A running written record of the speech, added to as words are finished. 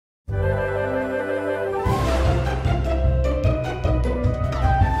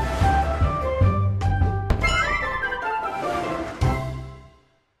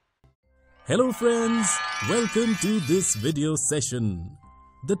Hello friends, welcome to this video session.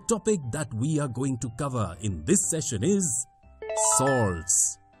 The topic that we are going to cover in this session is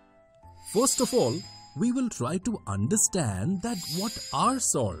salts. First of all, we will try to understand that what are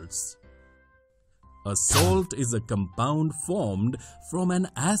salts. A salt is a compound formed from an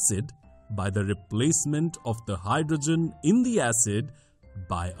acid by the replacement of the hydrogen in the acid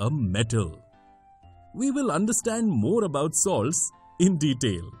by a metal. We will understand more about salts in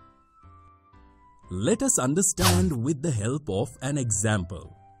detail. Let us understand with the help of an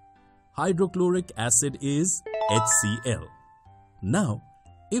example. Hydrochloric acid is HCl. Now,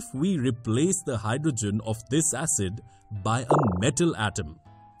 if we replace the hydrogen of this acid by a metal atom,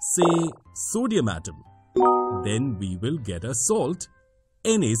 say sodium atom, then we will get a salt,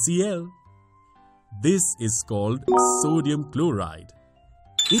 NaCl. This is called sodium chloride.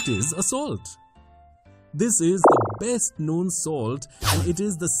 It is a salt. This is the best known salt and it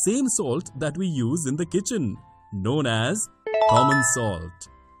is the same salt that we use in the kitchen, known as common salt.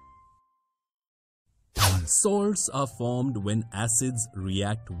 Salts are formed when acids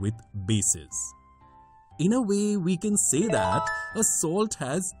react with bases. In a way, we can say that a salt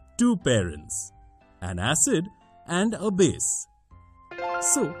has two parents, an acid and a base.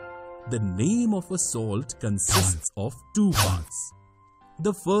 So, the name of a salt consists of two parts.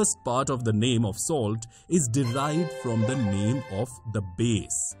 The first part of the name of salt is derived from the name of the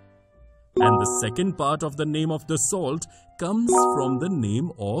base. And the second part of the name of the salt comes from the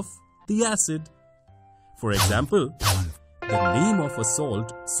name of the acid. For example, the name of a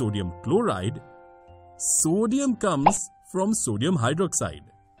salt, sodium chloride, sodium comes from sodium hydroxide,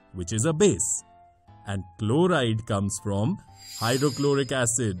 which is a base. And chloride comes from hydrochloric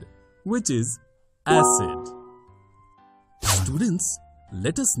acid, which is acid. Students,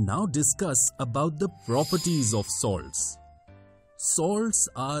 let us now discuss about the properties of salts. Salts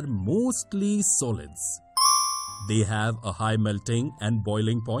are mostly solids. They have a high melting and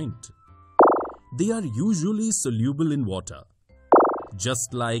boiling point. They are usually soluble in water.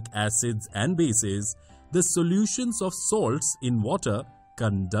 Just like acids and bases, the solutions of salts in water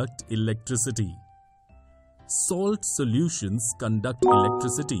conduct electricity. Salt solutions conduct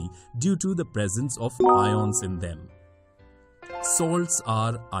electricity due to the presence of ions in them. Salts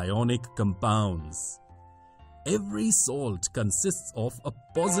are ionic compounds. Every salt consists of a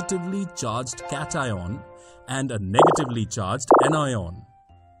positively charged cation and a negatively charged anion.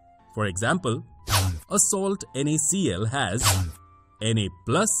 For example, a salt NaCl has Na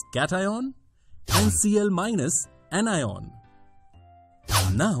plus cation and Cl minus anion.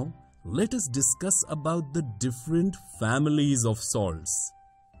 Now, let us discuss about the different families of salts.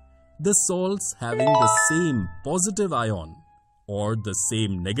 The salts having the same positive ion or the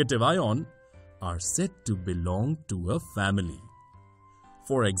same negative ion are said to belong to a family.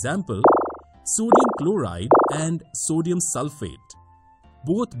 For example, sodium chloride and sodium sulfate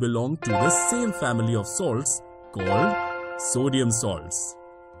both belong to the same family of salts called sodium salts.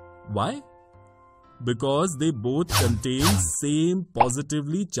 Why? Because they both contain same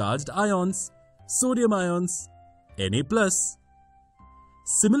positively charged ions, sodium ions, Na+.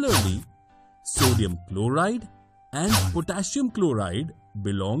 Similarly, sodium chloride and potassium chloride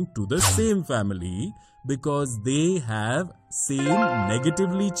belong to the same family because they have same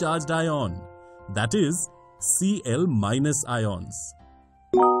negatively charged ion, that is Cl- ions.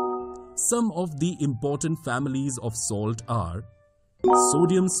 Some of the important families of salt are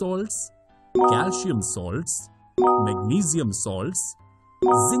sodium salts, calcium salts, magnesium salts,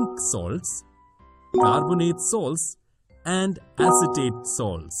 zinc salts, carbonate salts, and acetate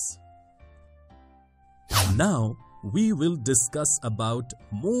salts. Now, we will discuss about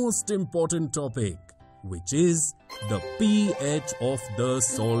most important topic, which is the pH of the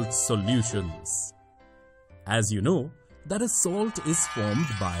salt solutions. As you know, that a salt is formed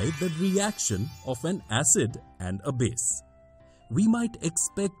by the reaction of an acid and a base. We might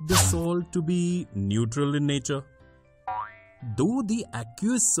expect the salt to be neutral in nature. Though the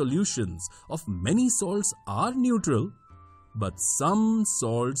aqueous solutions of many salts are neutral, but some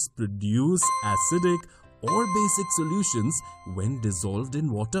salts produce acidic or basic solutions when dissolved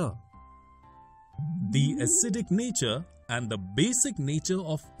in water. The acidic nature and the basic nature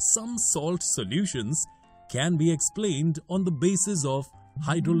of some salt solutions can be explained on the basis of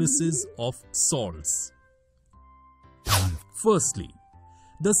hydrolysis of salts. Firstly,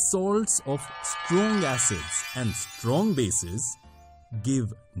 the salts of strong acids and strong bases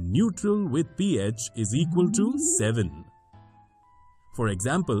give neutral with pH is equal to 7. For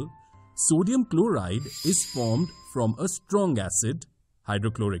example, sodium chloride is formed from a strong acid,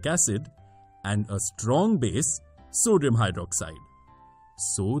 hydrochloric acid, and a strong base, sodium hydroxide.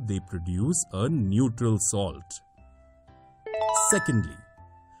 so they produce a neutral salt. Secondly,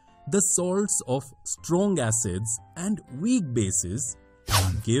 the salts of strong acids and weak bases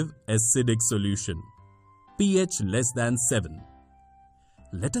give acidic solution, pH less than 7.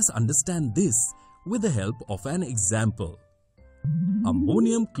 Let us understand this with the help of an example.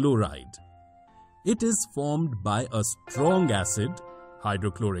 Ammonium chloride. It is formed by a strong acid,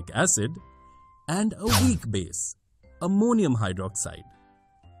 hydrochloric acid, and a weak base, ammonium hydroxide.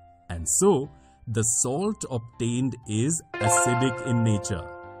 And so, the salt obtained is acidic in nature.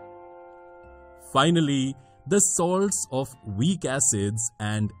 Finally, the salts of weak acids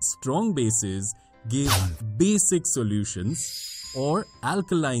and strong bases give basic solutions or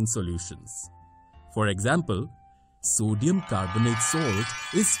alkaline solutions. For example, sodium carbonate salt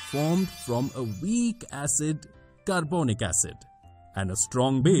is formed from a weak acid, carbonic acid, and a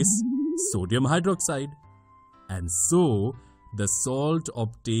strong base, sodium hydroxide. And so, the salt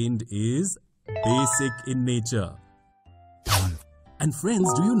obtained is basic in nature. And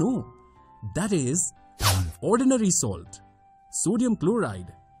friends, do you know? That is, ordinary salt, sodium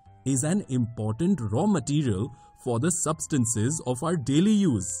chloride, is an important raw material for the substances of our daily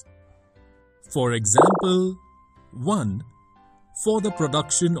use. For example, 1. For the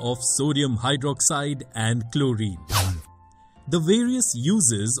production of sodium hydroxide and chlorine. The various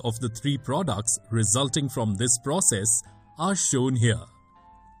uses of the three products resulting from this process are shown here.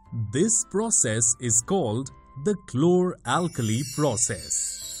 This process is called the chlor-alkali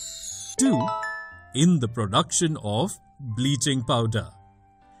process. 2. In the production of bleaching powder.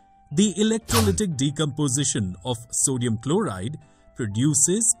 The electrolytic decomposition of sodium chloride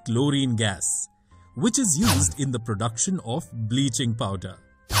produces chlorine gas, which is used in the production of bleaching powder.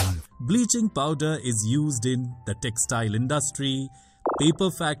 Bleaching powder is used in the textile industry,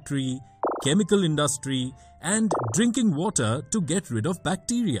 paper factory, chemical industry, and drinking water to get rid of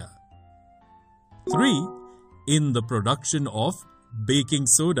bacteria. 3. In the production of baking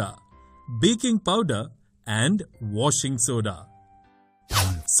soda, baking powder, and washing soda.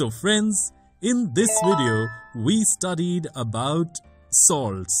 So friends, in this video, we studied about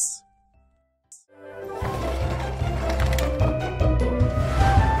salts.